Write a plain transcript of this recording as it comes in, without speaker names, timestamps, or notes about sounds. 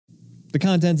The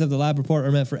contents of the lab report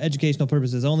are meant for educational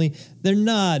purposes only. They're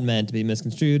not meant to be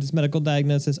misconstrued as medical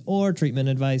diagnosis or treatment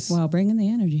advice. Wow, bringing the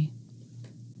energy.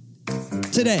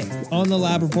 Today, on the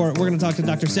lab report, we're going to talk to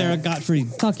Dr. Sara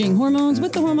Gottfried. Talking hormones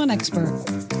with the hormone expert.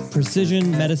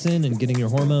 Precision medicine and getting your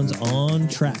hormones on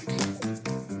track.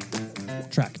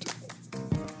 Tracked.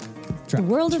 The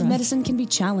world of medicine can be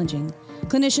challenging.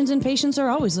 Clinicians and patients are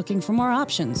always looking for more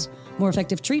options, more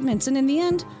effective treatments, and in the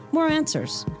end, more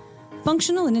answers.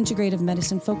 Functional and integrative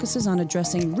medicine focuses on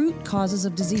addressing root causes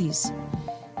of disease.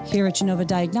 Here at Genova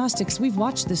Diagnostics, we've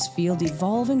watched this field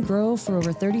evolve and grow for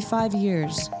over 35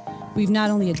 years. We've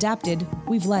not only adapted,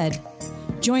 we've led.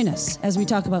 Join us as we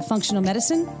talk about functional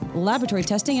medicine, laboratory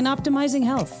testing, and optimizing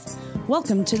health.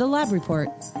 Welcome to the Lab Report.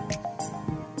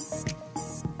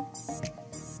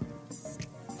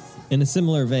 In a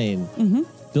similar vein,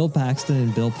 Bill Paxton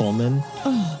and Bill Pullman.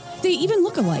 Oh, they even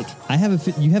look alike. You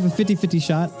have a 50-50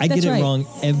 shot. I get it wrong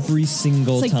every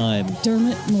single time.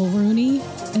 Dermot Mulrooney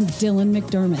and Dylan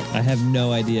McDermott. I have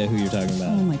no idea who you're talking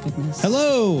about. Oh, my goodness.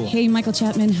 Hello. Hey, Michael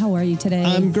Chapman. How are you today?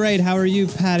 I'm great. How are you,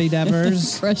 Patty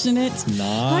Devers? Crushing it. Nice.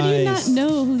 How do you not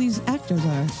know who these actors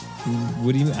are?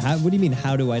 What do you mean,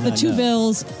 how do I not know? The two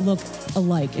Bills look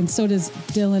alike, and so does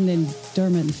Dylan and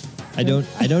Dermot. I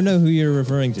don't know who you're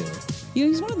referring to. You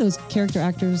know, he's one of those character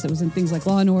actors that was in things like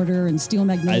Law and Order and Steel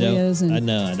Magnolias. I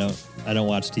don't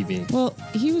watch TV. Well,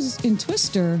 he was in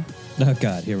Twister. Oh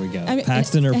God, here we go.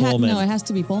 Paxton or Pullman? No, it has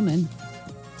to be Pullman.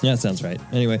 Yeah, that sounds right.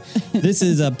 Anyway, this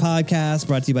is a podcast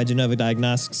brought to you by Genova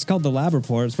Diagnostics called The Lab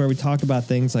Report. It's where we talk about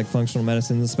things like functional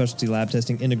medicine, specialty lab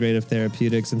testing, integrative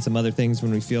therapeutics, and some other things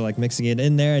when we feel like mixing it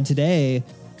in there. And today,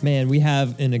 man, we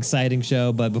have an exciting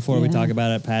show. But before we talk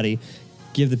about it, Patty,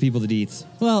 give the people the deets.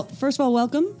 Well, first of all,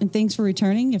 welcome, and thanks for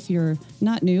returning. If you're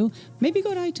not new, maybe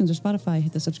go to iTunes or Spotify,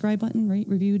 hit the subscribe button, rate,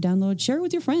 review, download, share it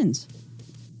with your friends.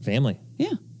 Family.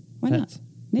 Yeah, why Pets. not?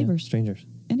 Neighbors. Yeah, strangers.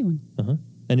 Anyone.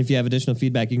 And if you have additional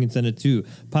feedback, you can send it to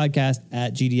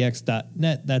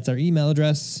podcast@gdx.net. That's our email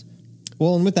address.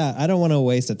 Well, and with that, I don't want to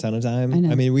waste a ton of time.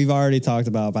 I mean, we've already talked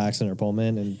about Paxton or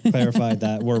Pullman and clarified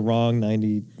that we're wrong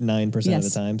 99% of the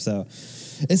time. So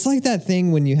it's like that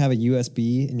thing when you have a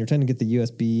USB and you're trying to get the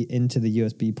USB into the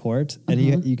USB port,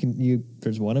 and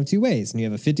there's one of two ways, and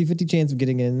you have a 50-50 chance of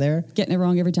getting it in there. Getting it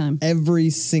wrong every time.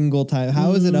 Every single time.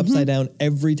 How is it upside down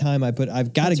every time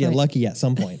I've got to get lucky at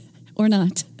some point. Or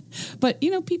not. But,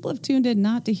 you know, people have tuned in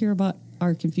not to hear about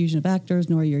our confusion of actors,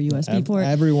 nor your USB port.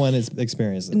 Everyone has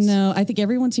experienced this. No, I think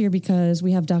everyone's here because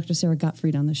we have Dr. Sara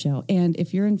Gottfried on the show. And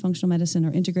if you're in functional medicine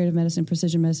or integrative medicine,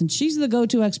 precision medicine, she's the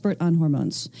go-to expert on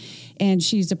hormones. And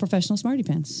she's a professional smarty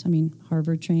pants. I mean,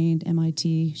 Harvard trained,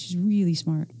 MIT. She's really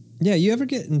smart. Yeah, you ever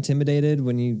get intimidated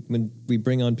when we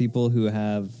bring on people who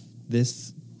have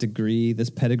this degree, this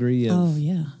pedigree of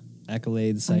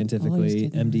accolades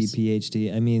scientifically, MD,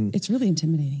 PhD? I mean, it's really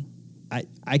intimidating.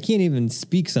 I can't even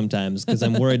speak sometimes because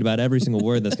I'm worried about every single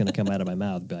word that's going to come out of my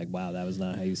mouth. Be like, wow, that was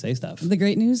not how you say stuff. The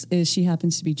great news is she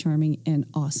happens to be charming and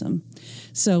awesome.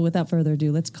 So without further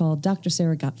ado, let's call Dr.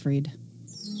 Sara Gottfried.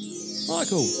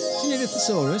 Michael, do you need a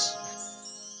thesaurus?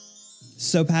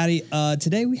 So, Patty,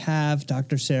 today we have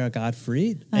Dr. Sara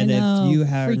Gottfried. And if you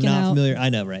are freaking not out. familiar, I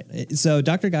know, right? So,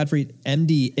 Dr. Gottfried,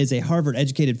 MD, is a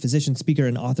Harvard-educated physician, speaker,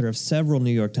 and author of several New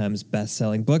York Times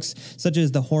best-selling books, such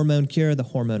as The Hormone Cure, The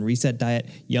Hormone Reset Diet,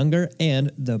 Younger,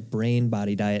 and The Brain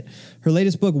Body Diet. Her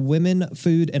latest book, Women,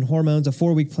 Food, and Hormones, a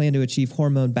 4-week plan to achieve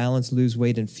hormone balance, lose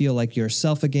weight, and feel like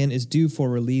yourself again, is due for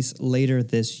release later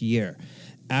this year.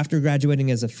 After graduating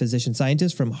as a physician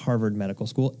scientist from Harvard Medical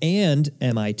School and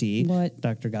MIT,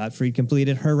 Dr. Gottfried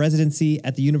completed her residency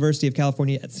at the University of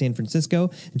California at San Francisco,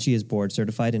 and she is board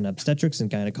certified in obstetrics and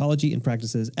gynecology and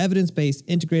practices evidence-based,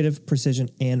 integrative, precision,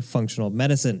 and functional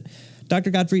medicine.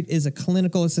 Dr. Gottfried is a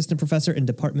clinical assistant professor in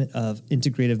Department of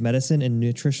Integrative Medicine and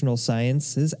Nutritional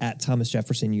Sciences at Thomas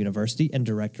Jefferson University and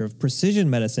director of precision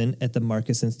medicine at the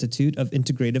Marcus Institute of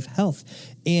Integrative Health.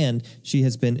 And she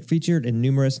has been featured in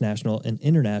numerous national and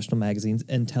international magazines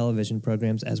and television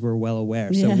programs, as we're well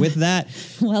aware. So with that,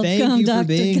 welcome, thank you Dr. for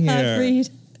being Gottfried.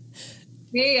 here.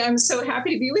 Hey, I'm so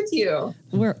happy to be with you.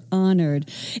 We're honored.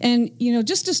 And, you know,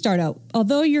 just to start out,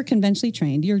 although you're conventionally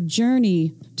trained, your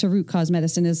journey to root cause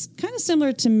medicine is kind of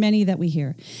similar to many that we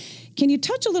hear. Can you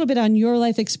touch a little bit on your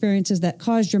life experiences that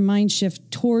caused your mind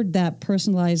shift toward that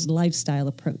personalized lifestyle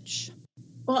approach?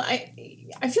 Well, I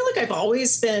feel like I've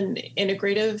always been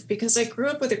integrative because I grew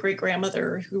up with a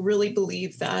great-grandmother who really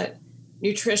believed that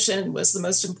nutrition was the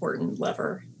most important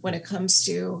lever when it comes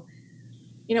to,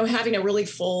 you know, having a really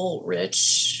full,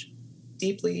 rich,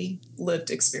 deeply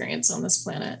lived experience on this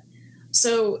planet.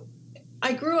 So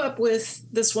I grew up with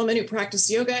this woman who practiced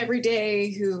yoga every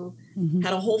day, who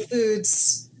had a whole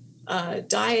foods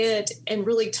diet, and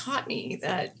really taught me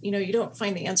that, you don't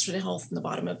find the answer to health in the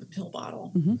bottom of a pill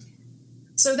bottle.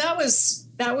 So that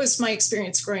was my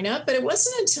experience growing up. But it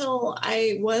wasn't until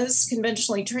I was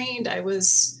conventionally trained, I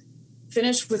was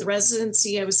finished with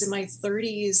residency, I was in my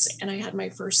 30s, and I had my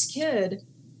first kid,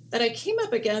 that I came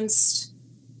up against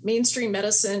mainstream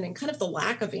medicine and kind of the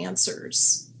lack of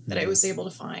answers that I was able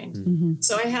to find.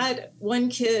 So I had one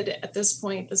kid at this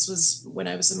point. This was when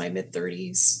I was in my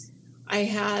mid-30s. I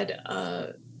had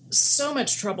so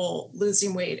much trouble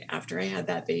losing weight after I had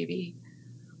that baby.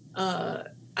 I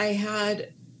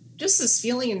had just this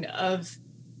feeling of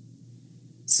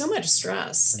so much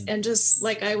stress, and just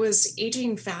like I was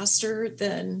aging faster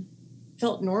than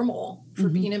felt normal for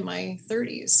being in my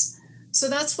 30s. So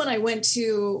that's when I went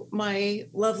to my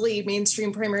lovely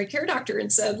mainstream primary care doctor and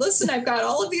said, listen, I've got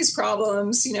all of these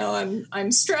problems.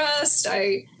 I'm stressed.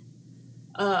 I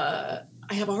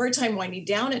have a hard time winding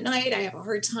down at night. I have a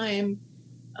hard time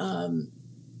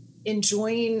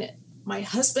enjoying my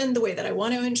husband the way that I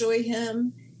want to enjoy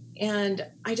him. And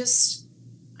I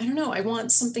don't know, I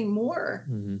want something more.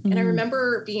 And I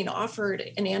remember being offered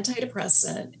an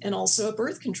antidepressant and also a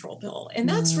birth control pill. And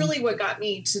that's really what got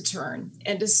me to turn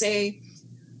and to say,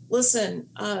 listen,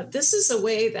 this is a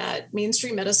way that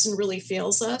mainstream medicine really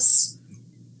fails us.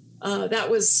 That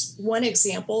was one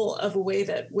example of a way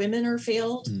that women are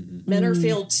failed. Men are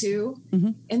failed too.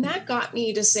 And that got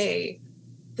me to say,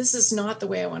 this is not the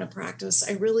way I want to practice.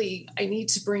 I need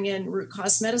to bring in root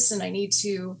cause medicine. I need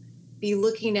to be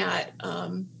looking at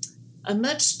a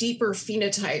much deeper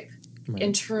phenotype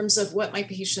in terms of what my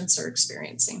patients are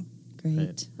experiencing.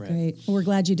 Great. Well, we're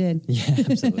glad you did. Yeah,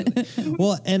 absolutely.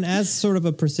 Well, and as sort of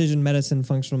a precision medicine,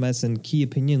 functional medicine key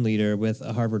opinion leader with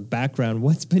a Harvard background,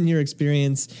 what's been your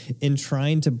experience in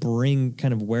trying to bring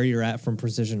kind of where you're at from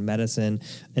precision medicine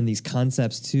and these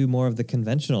concepts to more of the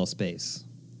conventional space?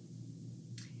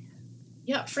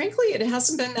 Yeah, frankly, it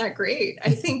hasn't been that great.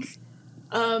 I think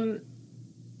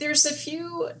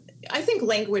I think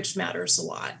language matters a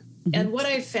lot. And what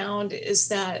I've found is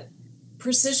that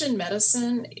precision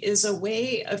medicine is a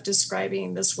way of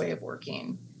describing this way of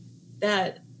working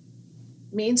that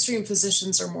mainstream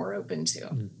physicians are more open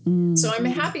to. So I'm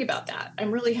happy about that.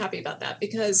 I'm really happy about that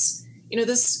because,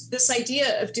 this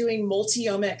idea of doing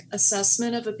multi-omic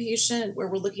assessment of a patient where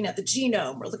we're looking at the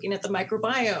genome, we're looking at the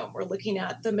microbiome, we're looking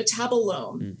at the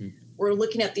metabolome, we're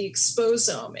looking at the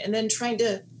exposome, and then trying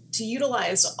to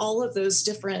utilize all of those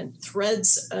different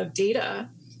threads of data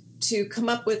to come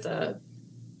up with an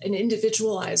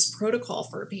individualized protocol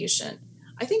for a patient.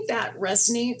 I think that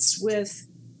resonates with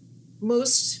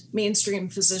most mainstream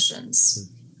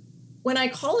physicians. When I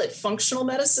call it functional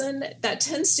medicine, that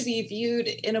tends to be viewed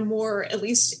in a more, at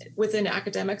least within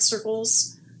academic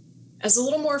circles, as a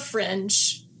little more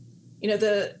fringe.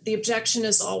 The objection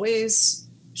is always,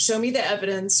 show me the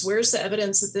evidence. Where's the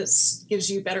evidence that this gives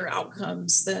you better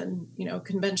outcomes than,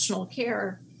 conventional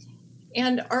care?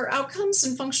 And our outcomes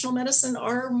in functional medicine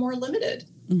are more limited.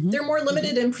 They're more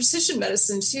limited in precision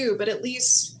medicine too, but at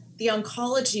least the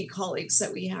oncology colleagues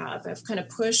that we have kind of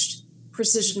pushed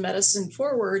precision medicine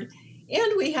forward.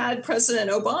 And we had President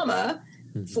Obama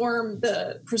form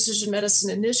the Precision Medicine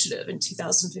Initiative in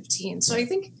 2015. So I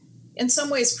think in some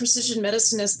ways, precision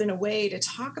medicine has been a way to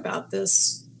talk about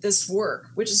this work,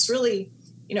 which is really,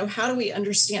 how do we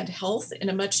understand health in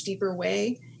a much deeper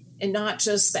way and not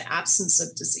just the absence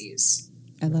of disease.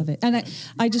 I love it. And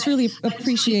I just really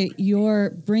appreciate your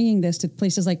bringing this to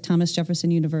places like Thomas Jefferson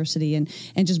University and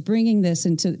just bringing this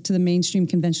into the mainstream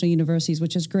conventional universities,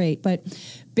 which is great. But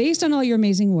based on all your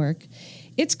amazing work,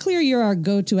 it's clear you're our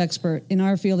go-to expert in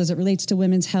our field as it relates to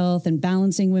women's health and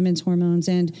balancing women's hormones.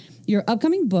 And your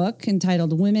upcoming book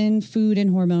entitled Women, Food,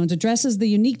 and Hormones addresses the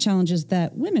unique challenges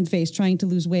that women face trying to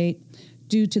lose weight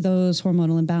due to those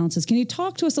hormonal imbalances. Can you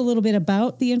talk to us a little bit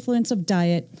about the influence of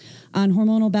diet on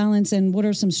hormonal balance and what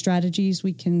are some strategies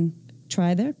we can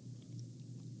try there?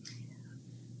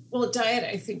 Well, diet,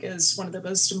 I think, is one of the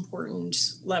most important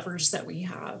levers that we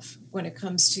have when it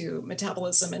comes to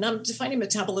metabolism. And I'm defining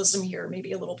metabolism here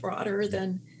maybe a little broader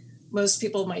than most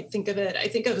people might think of it. I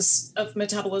think of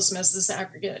metabolism as this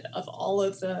aggregate of all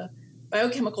of the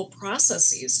biochemical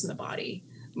processes in the body,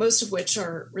 most of which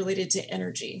are related to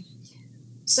energy.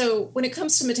 So when it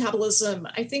comes to metabolism,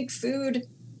 I think food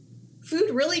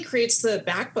really creates the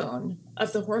backbone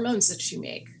of the hormones that you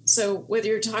make. So whether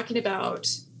you're talking about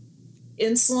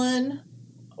insulin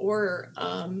or,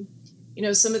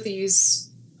 some of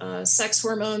these sex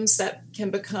hormones that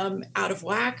can become out of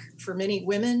whack for many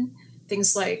women,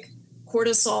 things like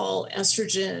cortisol,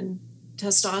 estrogen,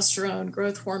 testosterone,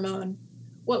 growth hormone.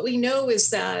 What we know is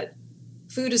that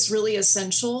food is really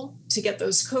essential to get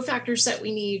those cofactors that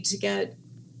we need to get,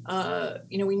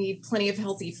 we need plenty of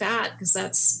healthy fat, because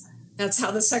that's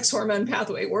how the sex hormone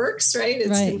pathway works, right?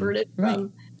 It's converted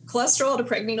from cholesterol to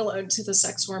pregnenolone to the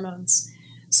sex hormones.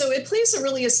 So it plays a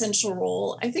really essential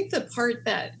role. I think the part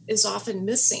that is often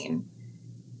missing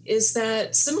is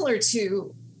that, similar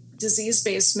to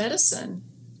disease-based medicine,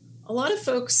 a lot of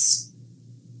folks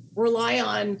rely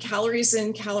on calories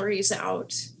in, calories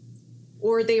out,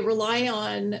 or they rely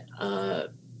on,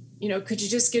 could you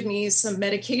just give me some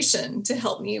medication to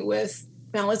help me with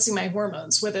balancing my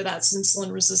hormones, whether that's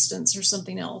insulin resistance or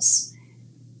something else.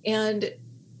 And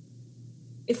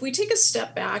if we take a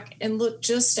step back and look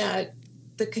just at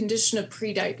the condition of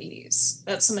prediabetes,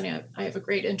 that's something I have a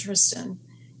great interest in,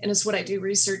 and is what I do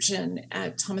research in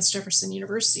at Thomas Jefferson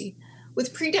University.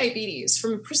 With prediabetes,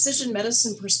 from a precision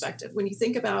medicine perspective, when you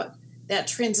think about that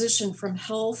transition from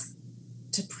health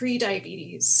to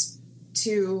prediabetes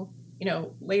to,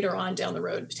 later on down the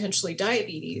road, potentially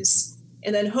diabetes,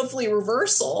 and then hopefully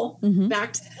reversal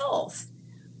back to health,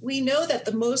 we know that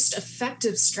the most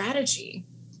effective strategy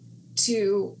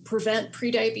to prevent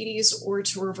prediabetes or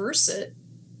to reverse it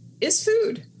is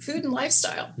food and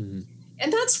lifestyle. Mm-hmm.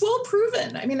 And that's well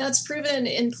proven. I mean, that's proven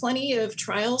in plenty of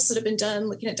trials that have been done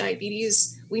looking at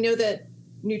diabetes. We know that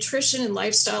nutrition and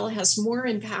lifestyle has more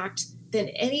impact than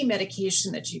any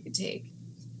medication that you could take.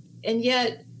 And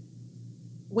yet,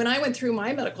 when I went through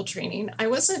my medical training, I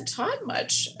wasn't taught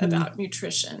much about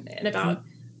nutrition and about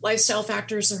lifestyle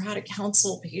factors or how to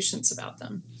counsel patients about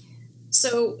them.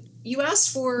 So you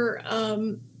asked for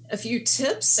a few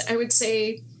tips. I would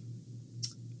say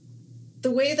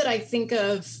the way that I think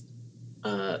of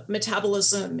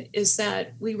metabolism is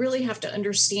that we really have to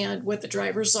understand what the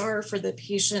drivers are for the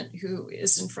patient who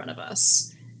is in front of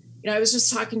us. I was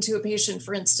just talking to a patient,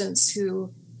 for instance,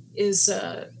 who is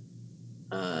a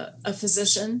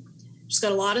physician. She's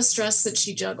got a lot of stress that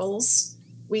she juggles.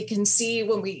 We can see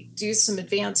when we do some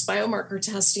advanced biomarker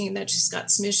testing that she's got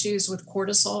some issues with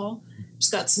cortisol. She's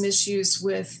got some issues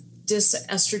with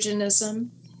dysestrogenism.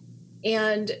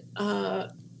 And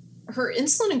her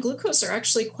insulin and glucose are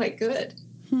actually quite good.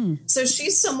 So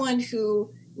she's someone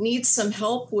who needs some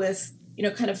help with,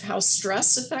 kind of how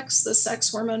stress affects the sex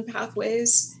hormone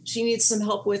pathways. She needs some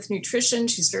help with nutrition.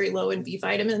 She's very low in B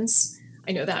vitamins.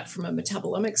 I know that from a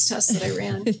metabolomics test that I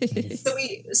ran.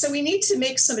 So we need to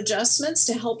make some adjustments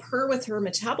to help her with her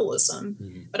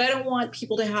metabolism. But I don't want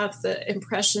people to have the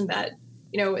impression that,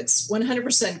 it's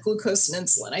 100% glucose and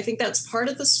insulin. I think that's part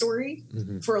of the story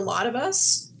for a lot of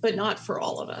us, but not for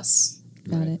all of us.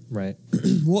 Got it. Right.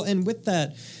 Well, and with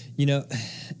that,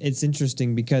 it's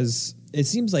interesting because it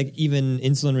seems like even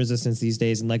insulin resistance these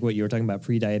days, and like what you were talking about,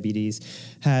 prediabetes,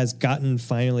 has gotten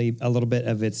finally a little bit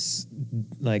of its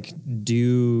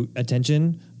due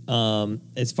attention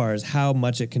as far as how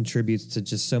much it contributes to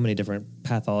just so many different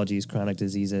pathologies, chronic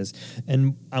diseases.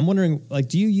 And I'm wondering,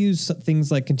 do you use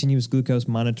things like continuous glucose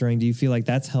monitoring? Do you feel like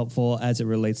that's helpful as it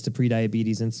relates to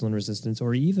prediabetes, insulin resistance,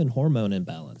 or even hormone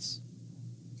imbalance?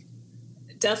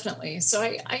 Definitely. So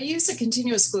I use a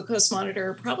continuous glucose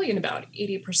monitor probably in about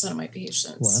 80% of my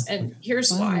patients. Wow. And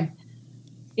here's why.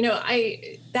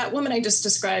 That woman I just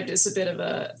described is a bit of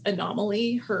a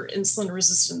anomaly. Her insulin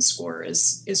resistance score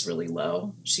is really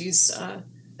low. She's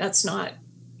that's not,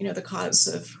 the cause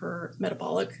of her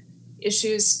metabolic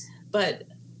issues. But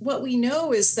what we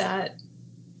know is that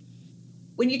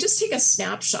when you just take a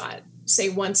snapshot, say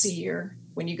once a year,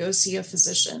 when you go see a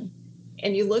physician,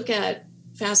 and you look at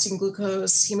fasting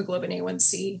glucose, hemoglobin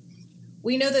A1C,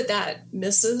 we know that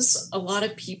misses a lot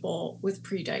of people with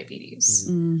prediabetes.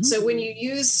 Mm-hmm. So when you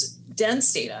use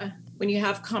dense data, when you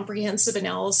have comprehensive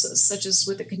analysis, such as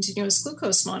with a continuous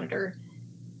glucose monitor,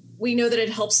 we know that it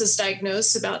helps us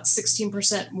diagnose about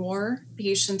 16% more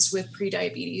patients with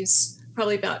prediabetes,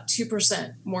 probably about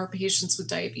 2% more patients with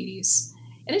diabetes.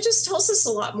 And it just tells us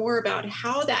a lot more about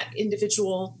how that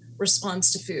individual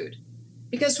responds to food,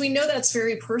 because we know that's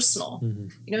very personal.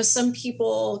 Mm-hmm. Some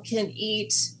people can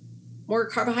eat more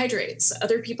carbohydrates.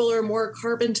 Other people are more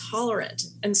carb intolerant.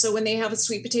 And so when they have a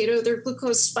sweet potato, their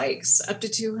glucose spikes up to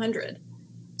 200.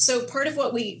 So part of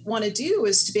what we want to do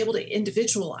is to be able to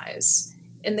individualize.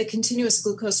 And the continuous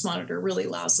glucose monitor really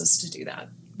allows us to do that.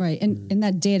 Right. And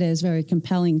that data is very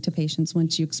compelling to patients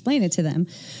once you explain it to them.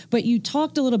 But you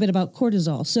talked a little bit about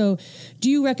cortisol. So do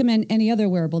you recommend any other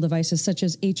wearable devices such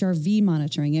as HRV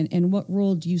monitoring? And what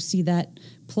role do you see that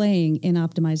playing in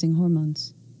optimizing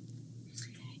hormones?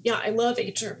 Yeah, I love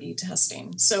HRV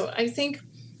testing. So I think,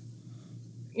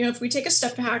 if we take a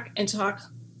step back and talk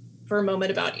for a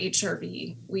moment about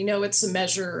HRV. We know it's a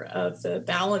measure of the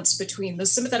balance between the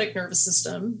sympathetic nervous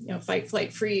system, fight,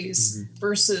 flight, freeze,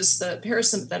 versus the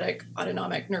parasympathetic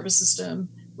autonomic nervous system,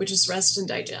 which is rest and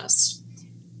digest.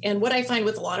 And what I find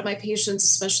with a lot of my patients,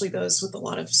 especially those with a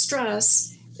lot of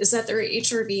stress, is that their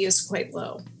HRV is quite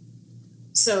low.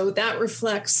 So that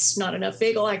reflects not enough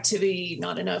vagal activity,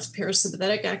 not enough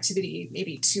parasympathetic activity,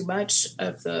 maybe too much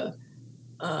of the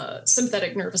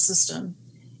sympathetic nervous system.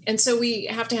 And so we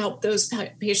have to help those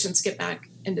patients get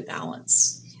back into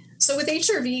balance. So with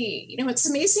HRV, it's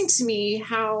amazing to me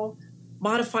how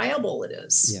modifiable it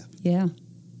is. Yeah.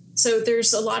 So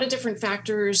there's a lot of different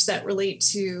factors that relate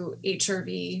to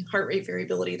HRV, heart rate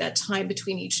variability, that time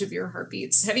between each of your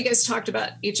heartbeats. Have you guys talked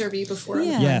about HRV before?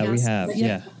 Yeah, we have.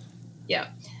 Yeah.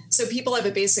 So people have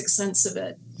a basic sense of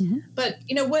it. Mm-hmm. But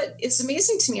what is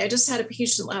amazing to me, I just had a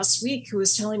patient last week who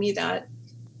was telling me that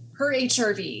her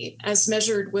HRV, as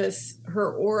measured with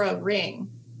her Aura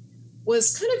ring,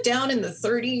 was kind of down in the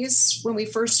 30s when we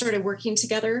first started working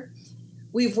together.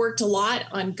 We've worked a lot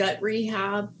on gut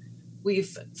rehab.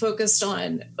 We've focused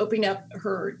on opening up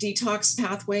her detox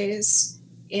pathways,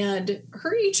 and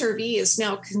her HRV is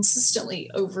now consistently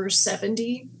over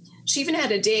 70. She even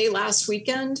had a day last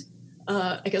weekend,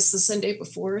 I guess the Sunday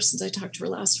before, since I talked to her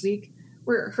last week,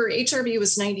 where her HRV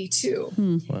was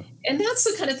 92. Wow. And that's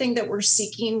the kind of thing that we're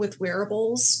seeking with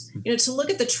wearables, to look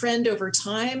at the trend over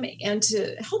time and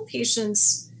to help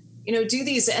patients, do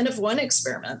these N of 1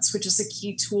 experiments, which is a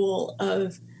key tool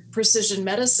of precision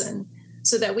medicine,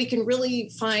 so that we can really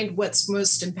find what's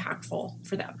most impactful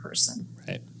for that person.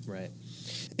 Right.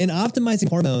 In optimizing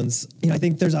hormones, I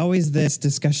think there's always this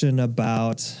discussion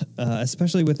about,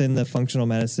 especially within the functional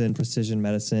medicine, precision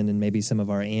medicine, and maybe some of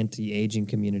our anti-aging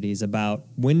communities, about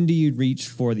when do you reach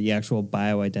for the actual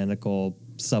bioidentical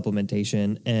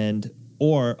supplementation,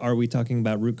 or are we talking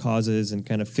about root causes and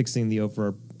kind of fixing the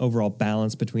overall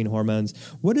balance between hormones?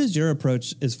 What is your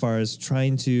approach as far as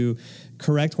trying to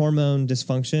correct hormone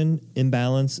dysfunction,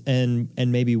 imbalance, and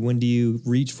maybe when do you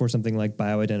reach for something like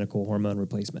bioidentical hormone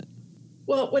replacement?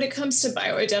 Well, when it comes to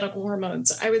bioidentical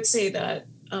hormones, I would say that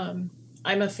I'm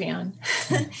a fan.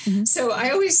 So I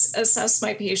always assess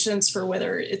my patients for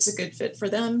whether it's a good fit for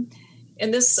them.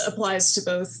 And this applies to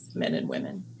both men and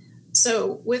women.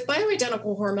 So with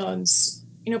bioidentical hormones,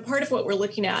 part of what we're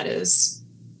looking at is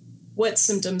what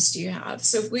symptoms do you have?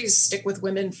 So if we stick with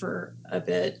women for a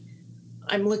bit,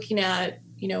 I'm looking at,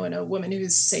 in a woman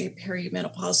who's, say,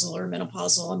 perimenopausal or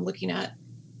menopausal, I'm looking at,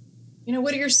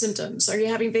 what are your symptoms? Are you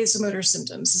having vasomotor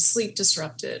symptoms? Is sleep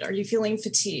disrupted? Are you feeling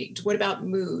fatigued? What about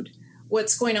mood?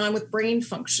 What's going on with brain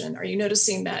function? Are you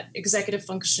noticing that executive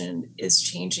function is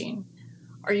changing?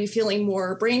 Are you feeling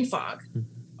more brain fog?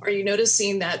 Are you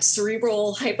noticing that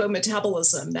cerebral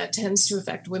hypometabolism that tends to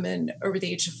affect women over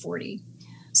the age of 40?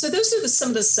 So those are some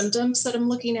of the symptoms that I'm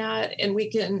looking at, and we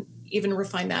can even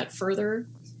refine that further.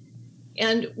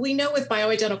 And we know with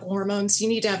bioidentical hormones, you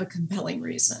need to have a compelling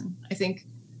reason. I think,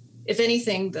 if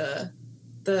anything,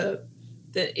 the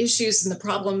issues and the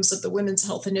problems of the Women's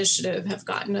Health Initiative have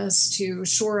gotten us to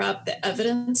shore up the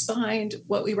evidence behind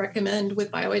what we recommend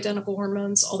with bioidentical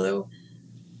hormones. Although,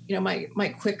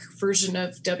 my quick version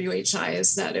of WHI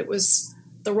is that it was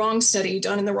the wrong study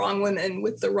done in the wrong women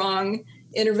with the wrong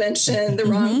intervention, the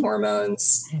wrong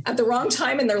hormones at the wrong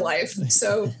time in their life.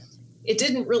 So it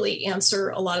didn't really answer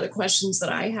a lot of the questions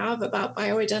that I have about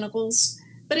bioidenticals.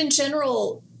 But in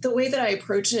general, the way that I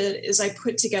approach it is I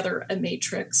put together a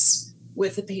matrix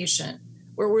with the patient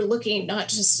where we're looking not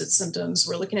just at symptoms,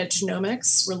 we're looking at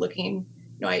genomics. We're looking,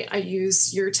 I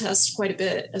use your test quite a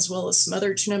bit, as well as some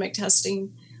other genomic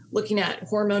testing, looking at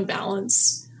hormone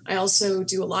balance. I also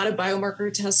do a lot of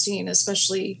biomarker testing,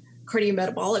 especially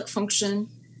cardiometabolic function,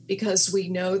 because we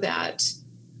know that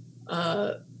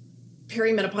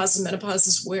perimenopause and menopause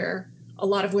is where a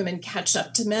lot of women catch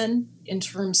up to men in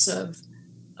terms of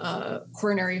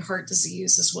coronary heart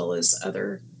disease, as well as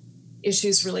other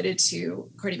issues related to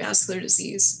cardiovascular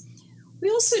disease. We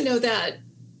also know that,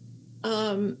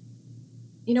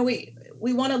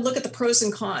 we want to look at the pros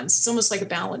and cons. It's almost like a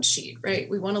balance sheet, right?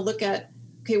 We want to look at,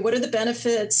 okay, what are the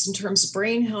benefits in terms of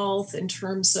brain health, in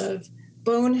terms of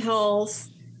bone health?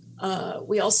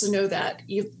 We also know that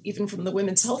even from the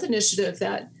Women's Health Initiative,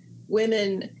 that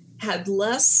women had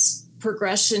less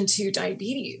progression to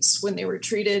diabetes when they were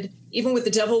treated, even with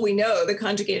the devil we know, the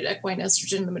conjugated equine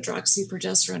estrogen, the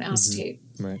medroxyprogesterone acetate.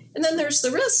 Right. And then there's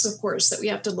the risks, of course, that we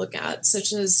have to look at,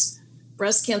 such as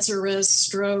breast cancer risk,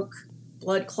 stroke,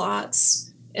 blood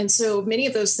clots. And so many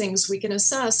of those things we can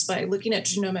assess by looking at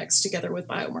genomics together with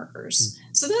biomarkers.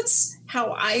 So that's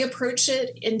how I approach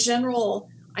it. In general,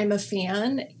 I'm a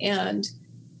fan, and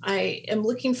I am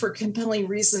looking for compelling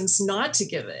reasons not to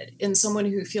give it in someone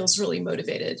who feels really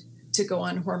motivated to go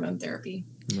on hormone therapy.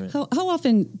 Right. How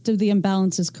often do the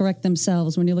imbalances correct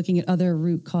themselves when you're looking at other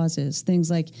root causes, things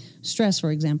like stress,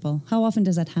 for example? How often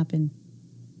does that happen?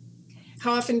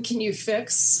 How often can you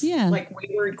fix like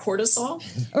wayward cortisol?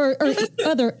 or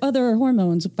other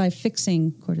hormones by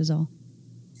fixing cortisol?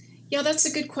 Yeah, that's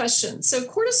a good question. So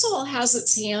cortisol has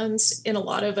its hands in a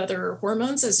lot of other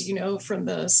hormones, as you know, from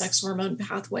the sex hormone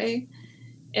pathway.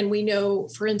 And we know,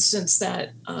 for instance,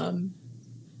 that,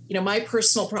 my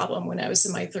personal problem when I was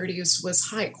in my 30s was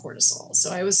high cortisol.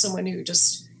 So I was someone who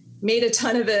just made a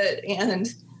ton of it, and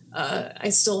I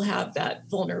still have that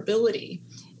vulnerability.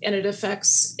 And it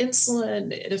affects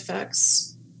insulin, it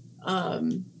affects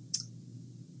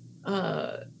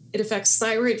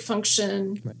thyroid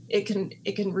function. Right. It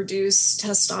can reduce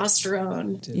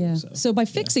testosterone. Yeah. So by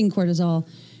fixing cortisol,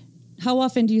 how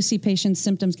often do you see patients'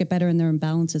 symptoms get better and their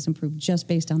imbalances improve just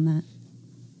based on that?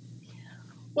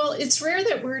 Well, it's rare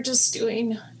that we're just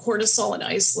doing cortisol in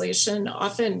isolation.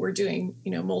 Often we're doing,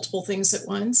 multiple things at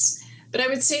once. But I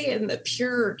would say in the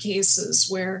pure cases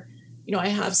where, I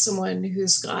have someone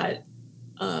who's got,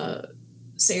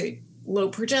 say, low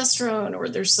progesterone, or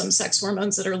there's some sex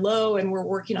hormones that are low and we're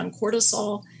working on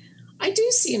cortisol, I do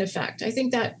see an effect. I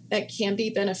think that can be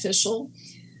beneficial.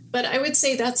 But I would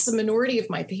say that's the minority of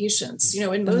my patients.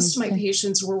 In most of my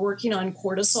patients, we're working on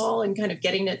cortisol and kind of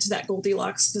getting it to that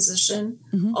Goldilocks position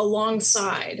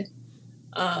alongside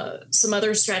some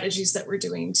other strategies that we're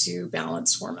doing to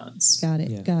balance hormones. Got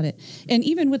it. And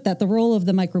even with that, the role of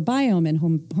the microbiome in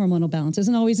hormonal balance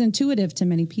isn't always intuitive to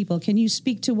many people. Can you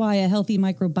speak to why a healthy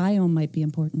microbiome might be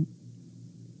important?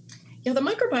 Yeah, the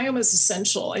microbiome is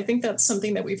essential. I think that's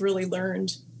something that we've really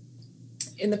learned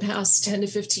in the past 10 to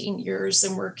 15 years,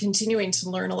 and we're continuing to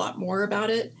learn a lot more about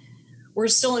it. We're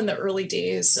still in the early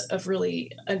days of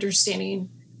really understanding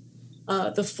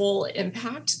the full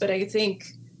impact, but I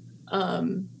think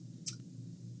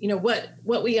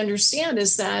what we understand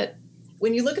is that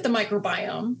when you look at the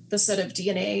microbiome, the set of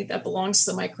DNA that belongs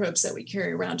to the microbes that we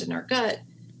carry around in our gut,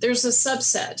 there's a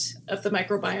subset of the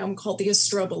microbiome called the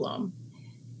estrobolome.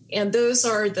 And those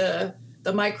are the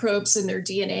microbes in their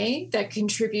DNA that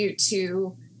contribute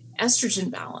to estrogen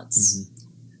balance. Mm-hmm.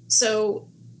 So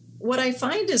what I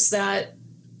find is that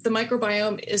the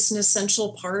microbiome is an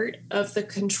essential part of the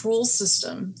control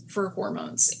system for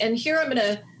hormones. And here I'm going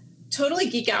to totally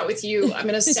geek out with you. I'm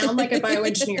going to sound like a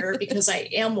bioengineer because I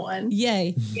am one.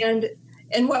 Yay.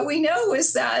 And what we know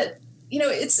is that,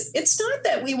 it's not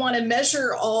that we want to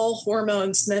measure all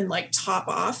hormones and then like top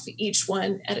off each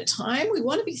one at a time. We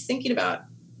want to be thinking about,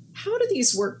 how do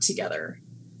these work together?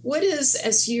 What is,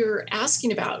 as you're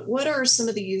asking about, what are some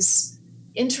of these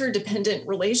interdependent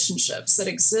relationships that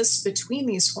exist between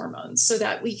these hormones so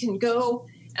that we can go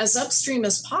as upstream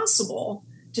as possible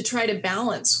to try to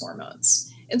balance hormones?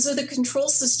 And so the control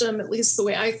system, at least the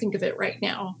way I think of it right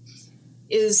now,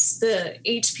 is the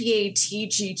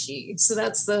HPA-TGG. So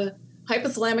that's the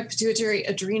hypothalamic, pituitary,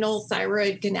 adrenal,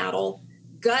 thyroid, gonadal,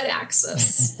 gut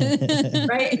axis,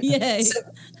 right? Yay. So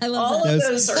I love all that. of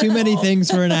those are too many things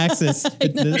for an axis.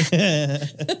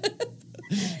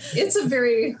 It's a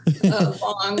very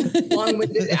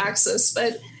long-winded axis,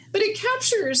 but it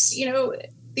captures,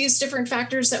 these different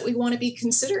factors that we want to be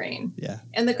considering. Yeah.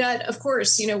 And the gut, of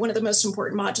course, one of the most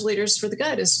important modulators for the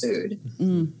gut is food.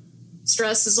 Mm.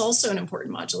 Stress is also an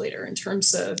important modulator in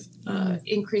terms of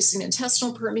increasing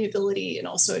intestinal permeability and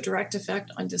also a direct effect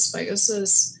on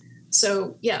dysbiosis.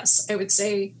 So yes, I would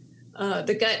say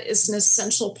the gut is an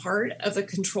essential part of the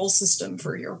control system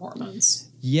for your hormones.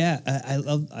 Yeah,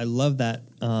 I love that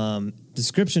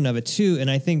description of it too.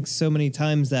 And I think so many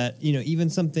times that, even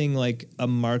something like a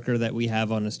marker that we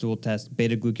have on a stool test,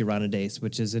 beta-glucuronidase,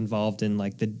 which is involved in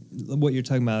like what you're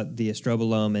talking about, the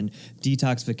estrobolome and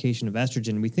detoxification of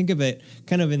estrogen. We think of it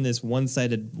kind of in this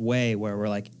one-sided way where we're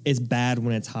like, it's bad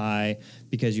when it's high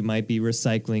because you might be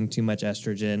recycling too much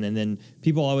estrogen. And then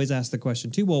people always ask the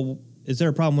question too, well, is there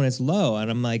a problem when it's low?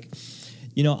 And I'm like,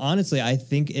 honestly, I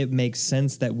think it makes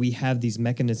sense that we have these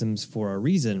mechanisms for a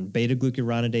reason.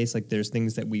 Beta-glucuronidase, like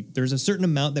there's a certain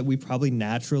amount that we probably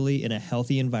naturally in a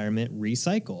healthy environment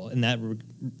recycle. And that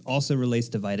also relates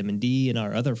to vitamin D and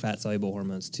our other fat-soluble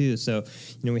hormones too. So,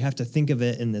 we have to think of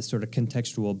it in this sort of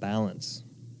contextual balance.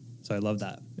 So I love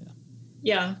that.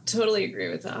 Yeah, totally agree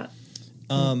with that.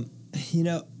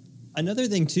 Another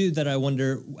thing too that I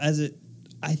wonder,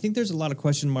 I think there's a lot of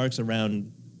question marks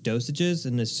around dosages,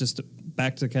 and it's just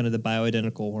back to kind of the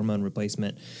bioidentical hormone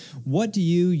replacement, what do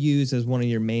you use as one of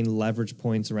your main leverage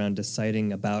points around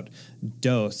deciding about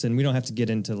dose? And we don't have to get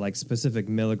into like specific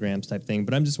milligrams type thing,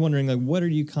 but I'm just wondering, like, what are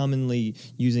you commonly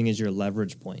using as your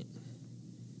leverage point?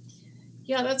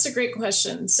 Yeah, that's a great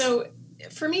question. So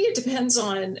for me, it depends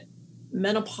on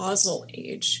menopausal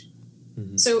age.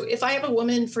 Mm-hmm. So if I have a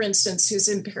woman, for instance, who's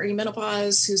in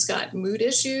perimenopause, who's got mood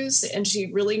issues, and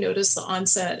she really noticed the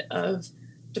onset of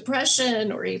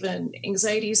depression or even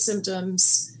anxiety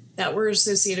symptoms that were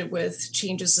associated with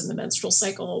changes in the menstrual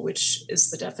cycle, which is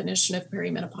the definition of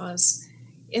perimenopause,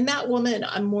 in that woman,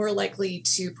 I'm more likely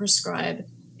to prescribe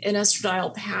an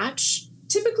estradiol patch,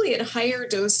 typically at higher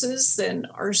doses than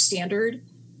our standard.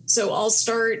 So I'll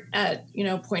start at,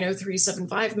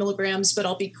 0.0375 milligrams, but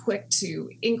I'll be quick to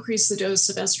increase the dose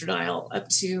of estradiol up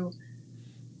to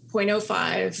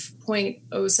 0.05,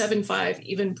 0.075,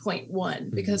 even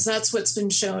 0.1, because that's what's been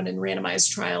shown in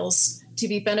randomized trials to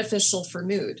be beneficial for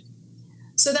mood.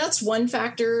 So that's one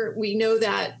factor. We know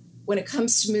that when it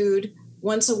comes to mood,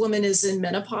 once a woman is in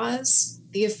menopause,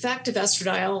 the effect of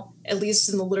estradiol, at least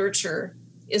in the literature,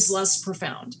 is less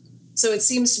profound. So it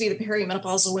seems to be the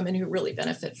perimenopausal women who really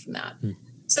benefit from that.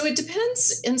 So it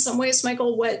depends in some ways,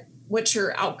 Michael, what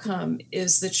your outcome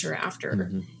is that you're after.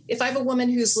 Mm-hmm. If I have a woman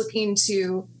who's looking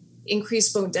to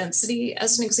increase bone density,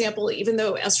 as an example, even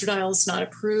though estradiol is not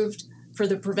approved for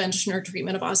the prevention or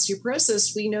treatment of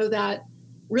osteoporosis, we know that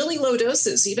really low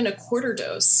doses, even a quarter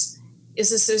dose,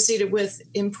 is associated with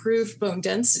improved bone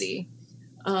density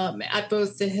at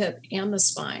both the hip and the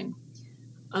spine.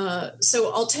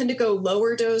 So I'll tend to go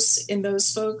lower dose in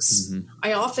those folks. Mm-hmm.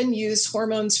 I often use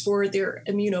hormones for their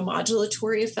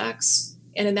immunomodulatory effects.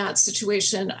 And in that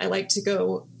situation, I like to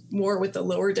go more with the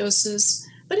lower doses.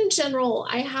 But in general,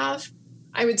 I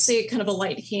would say, kind of a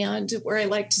light hand where I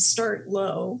like to start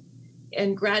low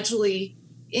and gradually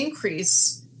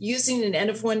increase using an N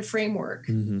of 1 framework.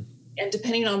 Mm-hmm. And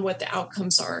depending on what the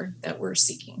outcomes are that we're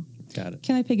seeking. Got it.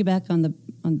 Can I piggyback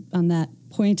on that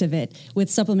point of it with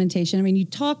supplementation? I mean, you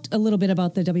talked a little bit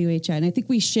about the WHI, and I think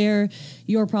we share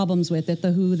your problems with it,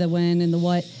 the who, the when, and the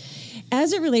what.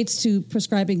 As it relates to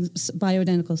prescribing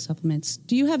bioidentical supplements,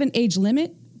 do you have an age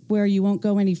limit where you won't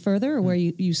go any further, or where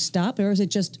you stop, or is it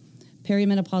just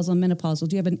perimenopausal and menopausal?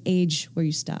 Do you have an age where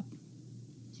you stop?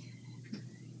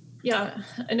 Yeah,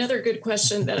 another good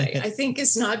question that I think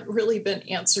has not really been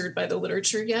answered by the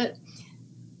literature yet.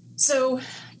 So,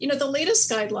 the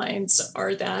latest guidelines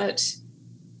are that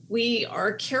we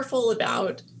are careful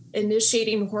about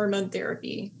initiating hormone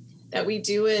therapy, that we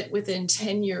do it within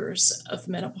 10 years of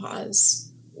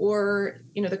menopause, or,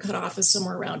 the cutoff is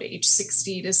somewhere around age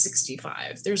 60 to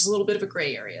 65. There's a little bit of a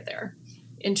gray area there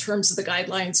in terms of the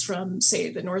guidelines from,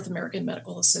 say, the North American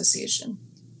Medical Association.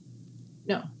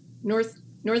 No, North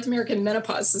American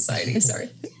Menopause Society,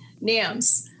 sorry,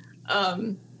 NAMS.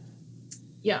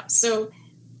 So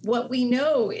what we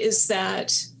know is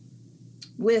that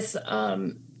with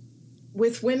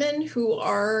women who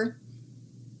are,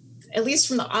 at least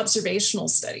from the observational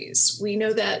studies, we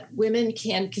know that women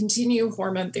can continue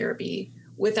hormone therapy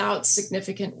without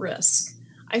significant risk.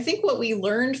 I think what we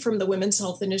learned from the Women's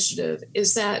Health Initiative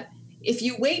is that if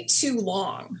you wait too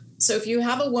long, so if you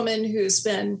have a woman who's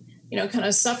been, kind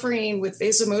of suffering with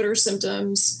vasomotor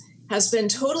symptoms, has been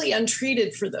totally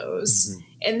untreated for those, mm-hmm.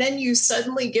 and then you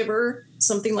suddenly give her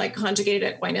something like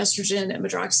conjugated equine estrogen and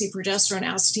medroxyprogesterone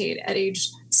acetate at age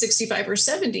 65 or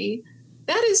 70,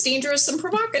 that is dangerous and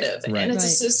provocative. Right. And it's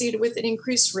associated with an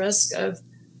increased risk of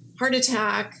heart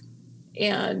attack.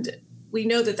 And we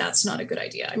know that that's not a good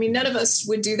idea. I mean, none of us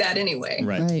would do that anyway.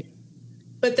 Right.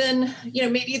 But then,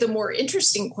 maybe the more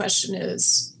interesting question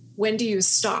is, when do you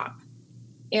stop?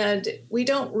 And we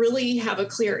don't really have a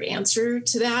clear answer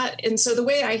to that. And so the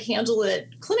way I handle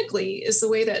it clinically is the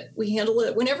way that we handle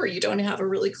it whenever you don't have a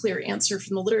really clear answer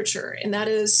from the literature. And that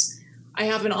is, I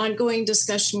have an ongoing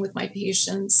discussion with my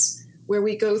patients where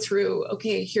we go through,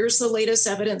 okay, here's the latest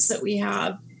evidence that we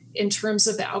have in terms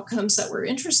of the outcomes that we're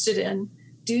interested in.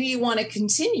 Do you want to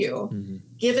continue, mm-hmm.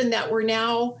 given that we're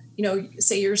now,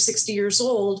 say you're 60 years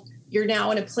old, you're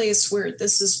now in a place where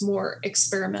this is more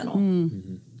experimental.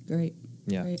 Mm-hmm. Great.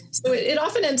 Yeah. Right. So it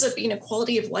often ends up being a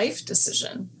quality of life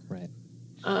decision. Right.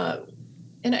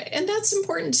 And that's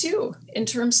important too, in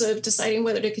terms of deciding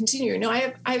whether to continue.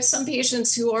 I have some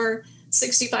patients who are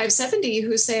 65, 70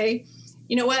 who say,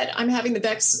 you know what, I'm having the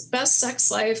best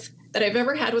sex life that I've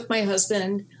ever had with my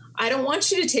husband. I don't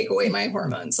want you to take away my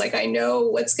hormones. Like, I know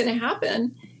what's going to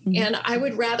happen. Mm-hmm. And I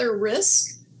would rather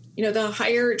risk, the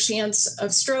higher chance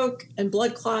of stroke and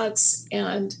blood clots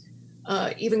and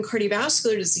even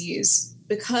cardiovascular disease,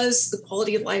 because the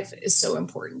quality of life is so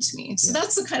important to me. So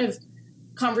that's the kind of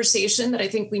conversation that I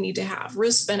think we need to have: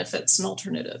 risk, benefits, and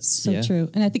alternatives. So true.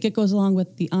 And I think it goes along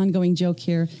with the ongoing joke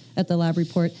here at the lab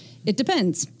report. It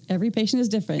depends. Every patient is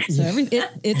different. So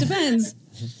it depends.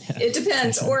 It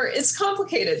depends, or it's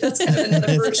complicated. That's kind of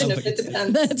another version of it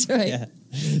depends. That's right. Yeah.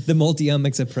 The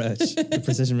multi-omics approach, the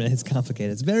precision, it's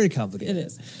complicated. It's very complicated. It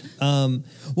is.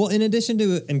 Well, in addition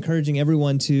to encouraging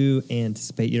everyone to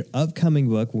anticipate your upcoming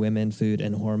book, Women, Food,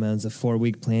 and Hormones, a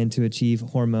 4-week plan to achieve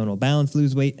hormonal balance,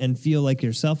 lose weight, and feel like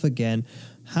yourself again,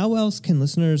 how else can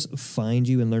listeners find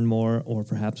you and learn more, or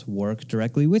perhaps work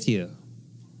directly with you?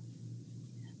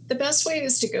 The best way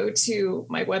is to go to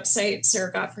my website,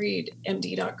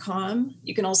 saragottfriedmd.com.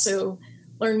 You can also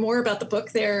learn more about the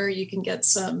book there. You can get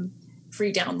some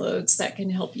free downloads that can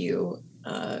help you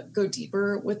go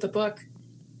deeper with the book.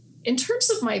 In terms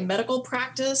of my medical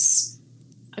practice,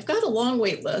 I've got a long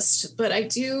wait list, but I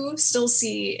do still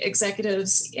see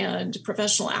executives and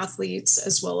professional athletes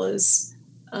as well as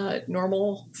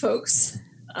normal folks.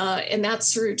 And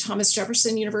that's through Thomas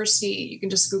Jefferson University. You can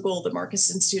just Google the Marcus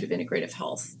Institute of Integrative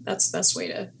Health. That's the best way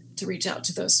to reach out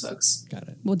to those folks. Got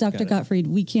it. Well, Dr. Gottfried,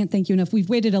 we can't thank you enough. We've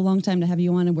waited a long time to have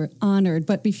you on, and we're honored.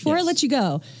 But before I let you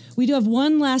go, we do have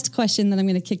one last question that I'm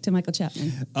going to kick to Michael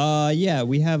Chapman.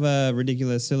 We have a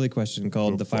ridiculous, silly question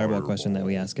called the fireball question that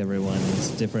we ask everyone. It's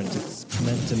different. It's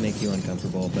meant to make you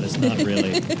uncomfortable, but it's not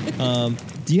really.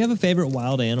 Do you have a favorite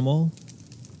wild animal?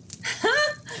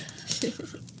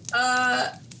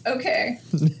 Okay,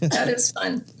 that is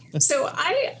fun. So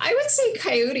I would say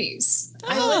coyotes.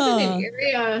 I live in an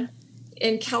area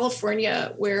in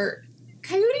California where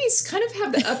coyotes kind of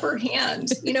have the upper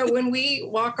hand. You know, when we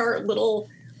walk our little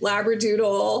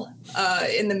Labradoodle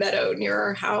in the meadow near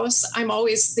our house, I'm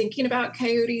always thinking about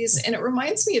coyotes. And it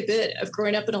reminds me a bit of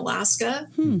growing up in Alaska,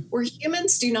 where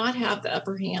humans do not have the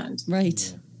upper hand.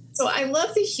 Right. So I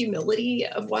love the humility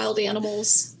of wild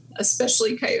animals,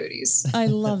 especially coyotes. I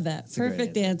love that.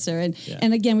 Perfect answer.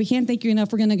 And again, we can't thank you enough.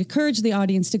 We're going to encourage the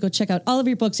audience to go check out all of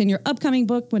your books and your upcoming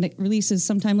book when it releases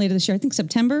sometime later this year. I think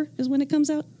September is when it comes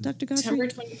out, Dr.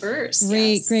 Gottfried? September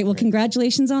 21st. Great. Well,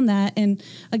 congratulations on that. And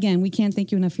again, we can't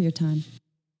thank you enough for your time.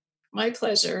 My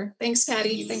pleasure. Thanks,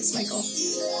 Patty. Thanks, Michael.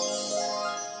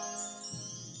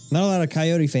 Not a lot of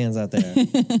coyote fans out there.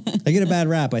 They get a bad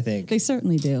rap, I think. They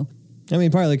certainly do. I mean,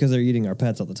 partly because they're eating our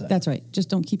pets all the time. That's right. Just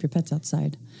don't keep your pets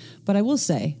outside. But I will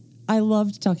say, I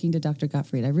loved talking to Dr.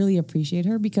 Gottfried. I really appreciate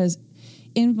her because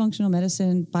in functional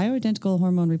medicine, bioidentical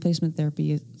hormone replacement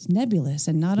therapy is nebulous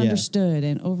and not understood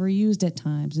and overused at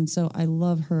times. And so I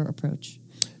love her approach.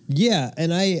 Yeah,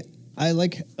 and I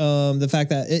like the fact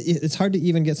that it's hard to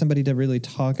even get somebody to really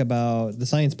talk about the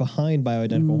science behind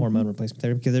bioidentical hormone replacement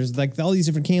therapy because there's like all these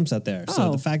different camps out there.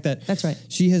 So the fact that that's right.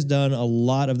 She has done a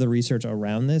lot of the research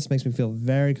around this makes me feel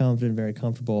very confident, very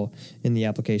comfortable in the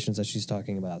applications that she's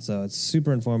talking about. So it's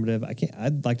super informative.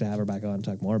 I'd like to have her back on and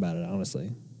talk more about it,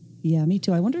 honestly. Yeah, me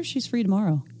too. I wonder if she's free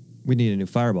tomorrow. We need a new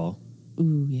fireball.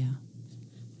 Ooh, yeah.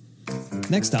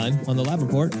 Next time on the Lab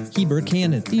Report, Heber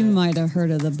Cannon. You might have heard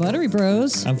of the Buttery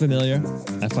Bros. I'm familiar.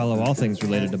 I follow all things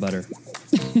related to butter.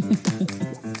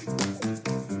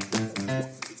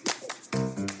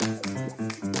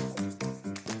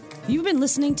 You've been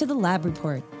listening to the Lab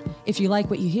Report. If you like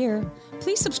what you hear,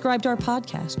 please subscribe to our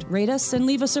podcast, rate us, and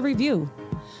leave us a review.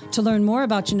 To learn more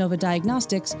about Genova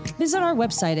Diagnostics, visit our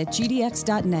website at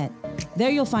gdx.net. There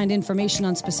you'll find information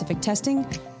on specific testing,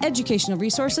 educational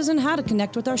resources, and how to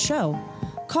connect with our show.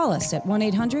 Call us at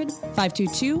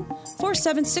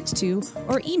 1-800-522-4762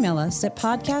 or email us at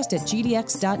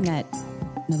podcast@gdx.net.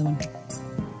 Another one.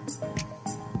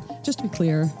 Just to be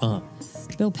clear,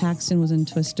 Bill Paxton was in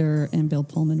Twister and Bill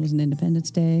Pullman was in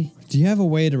Independence Day. Do you have a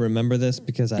way to remember this?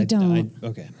 Because I don't.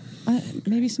 Okay.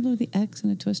 Maybe something with the X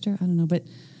and a Twister. I don't know, but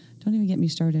don't even get me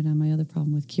started on my other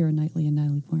problem with Keira Knightley and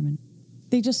Natalie Portman.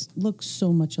 They just look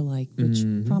so much alike, which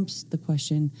prompts the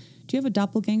question, do you have a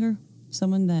doppelganger?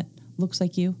 Someone that looks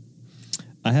like you?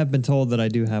 I have been told that I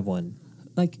do have one.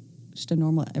 Like just a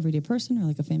normal, everyday person or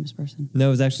like a famous person? No,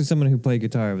 it was actually someone who played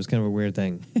guitar. It was kind of a weird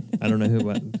thing. I don't know who,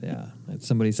 but yeah.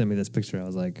 Somebody sent me this picture. I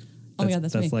was like, oh my God,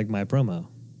 that's me. like my promo.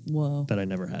 Whoa. That I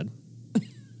never had.